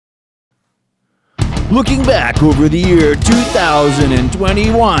Looking back over the year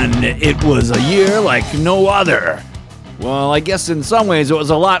 2021, it was a year like no other. Well, I guess in some ways it was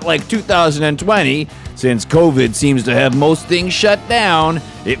a lot like 2020. Since COVID seems to have most things shut down,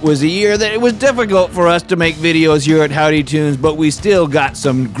 it was a year that it was difficult for us to make videos here at Howdytoons, but we still got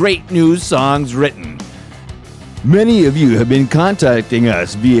some great new songs written. Many of you have been contacting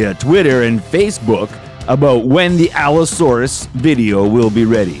us via Twitter and Facebook about when the Allosaurus video will be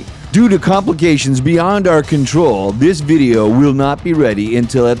ready. Due to complications beyond our control, this video will not be ready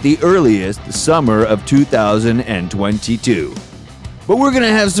until at the earliest summer of 2022. But we're going to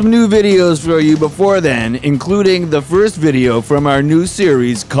have some new videos for you before then, including the first video from our new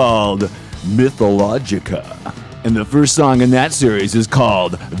series called Mythologica. And the first song in that series is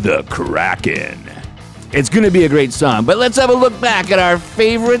called The Kraken. It's going to be a great song, but let's have a look back at our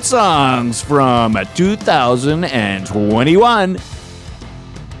favorite songs from 2021.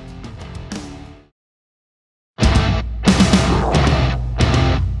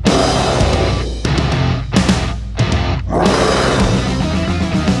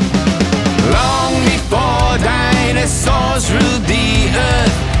 Dinosaurs ruled the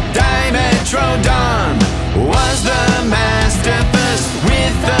earth. Dimetrodon was the master first,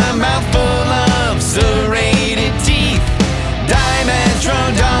 with a mouthful of serrated teeth.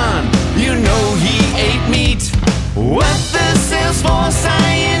 Dimetrodon, you know he ate meat. What the sales for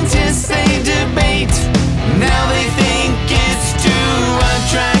scientists they debate. Now they think it's to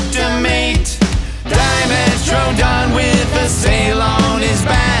attract a mate. Dimetrodon with a sail on his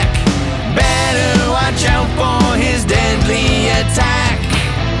back. Better watch out for his deadly attack.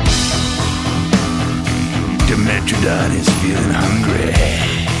 Dimetrodon is feeling hungry.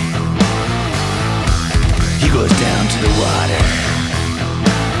 He goes down to the water.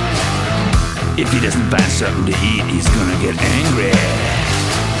 If he doesn't find something to eat, he's gonna get angry.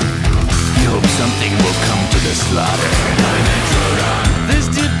 He hopes something will come to the slaughter. Dimetrodon,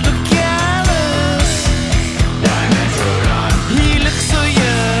 this Diplocalus. Dimetrodon, he looks so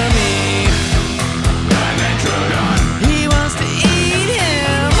yummy. He wants to eat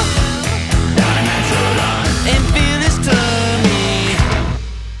him. Dimetrodon, and feel his tummy.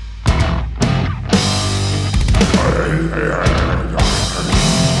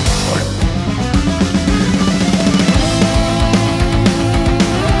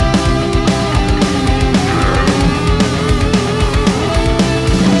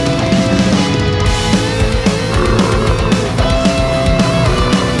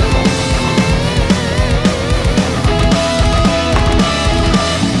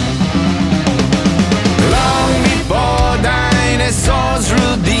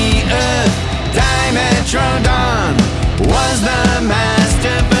 Dimetrodon was the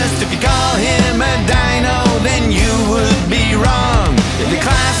master first. If you call him a dino, then you would be wrong. In the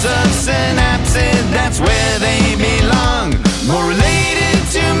class of synapsid, that's where they belong. More related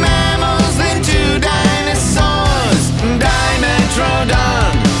to mammals than to dinosaurs.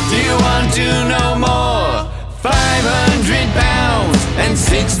 Dimetrodon, do you want to know more? 500 pounds and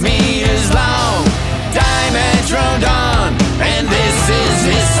 6 meters long. Dimetrodon, and this is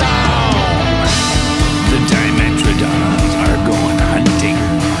his song. The Dimetrodons are going hunting.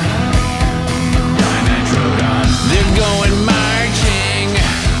 Dimetrodon, they're going marching.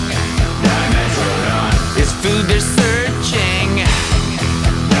 Dimetrodon, it's food they're searching.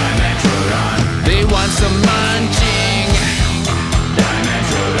 Dimetrodon, they want some munching.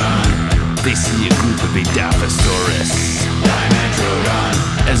 Dimetrodon, they see a group of Dinosaurs. Dimetrodon,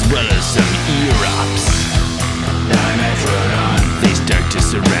 as well as some Erops. Dimetrodon, they start to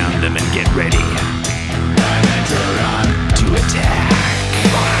surround them and get ready. Dimetrodon, to attack.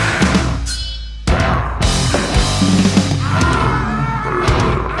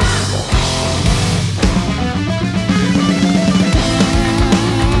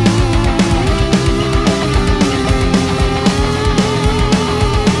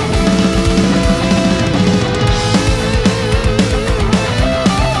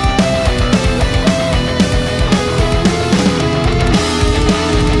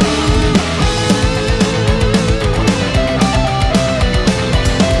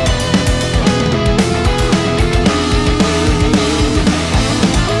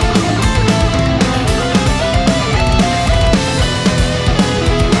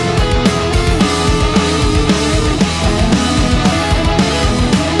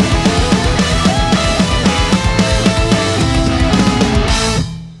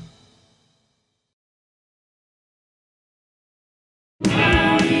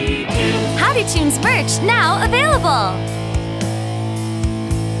 Howdytoons merch now available!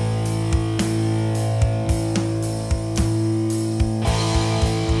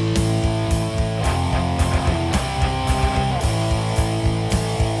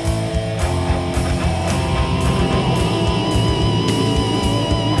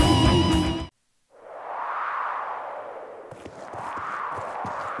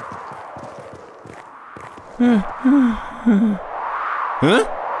 Huh?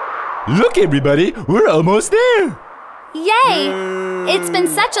 Look, everybody, we're almost there. Yay! It's been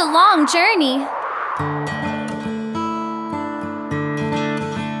such a long journey.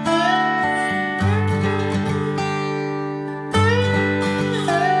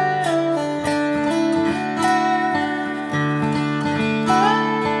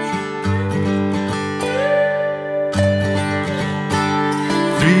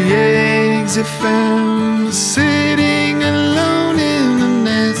 3 eggs are found sitting alone in a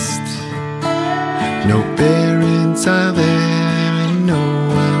nest. No parents are there and no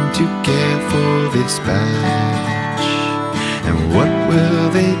one to care for this batch. And what will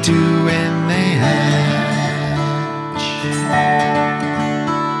they do when they hatch?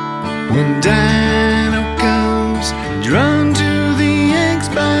 When Dino comes drawn to the eggs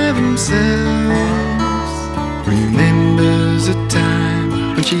by themselves, remembers a time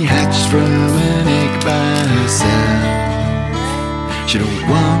when she hatched from an egg by herself. She don't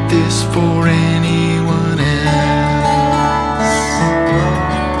want this for anyone else.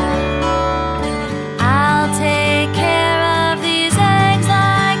 I'll take care of these eggs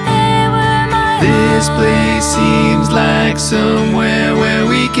like they were my own. This place seems like somewhere where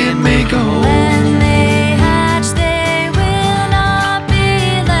we can make a home. When they hatch, they will not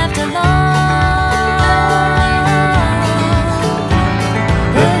be left alone.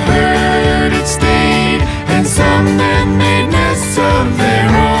 The herd had stayed, and some men made nests of their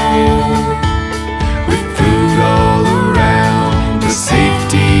own, with food all around, the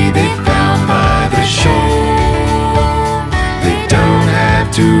safety they found by the shore. They don't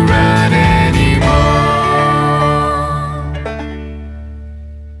have to run anymore.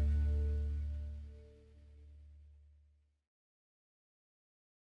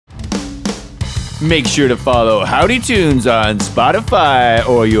 Make sure to follow Howdytoons on Spotify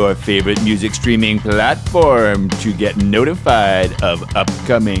or your favorite music streaming platform to get notified of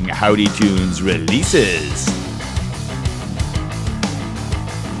upcoming Howdytoons releases.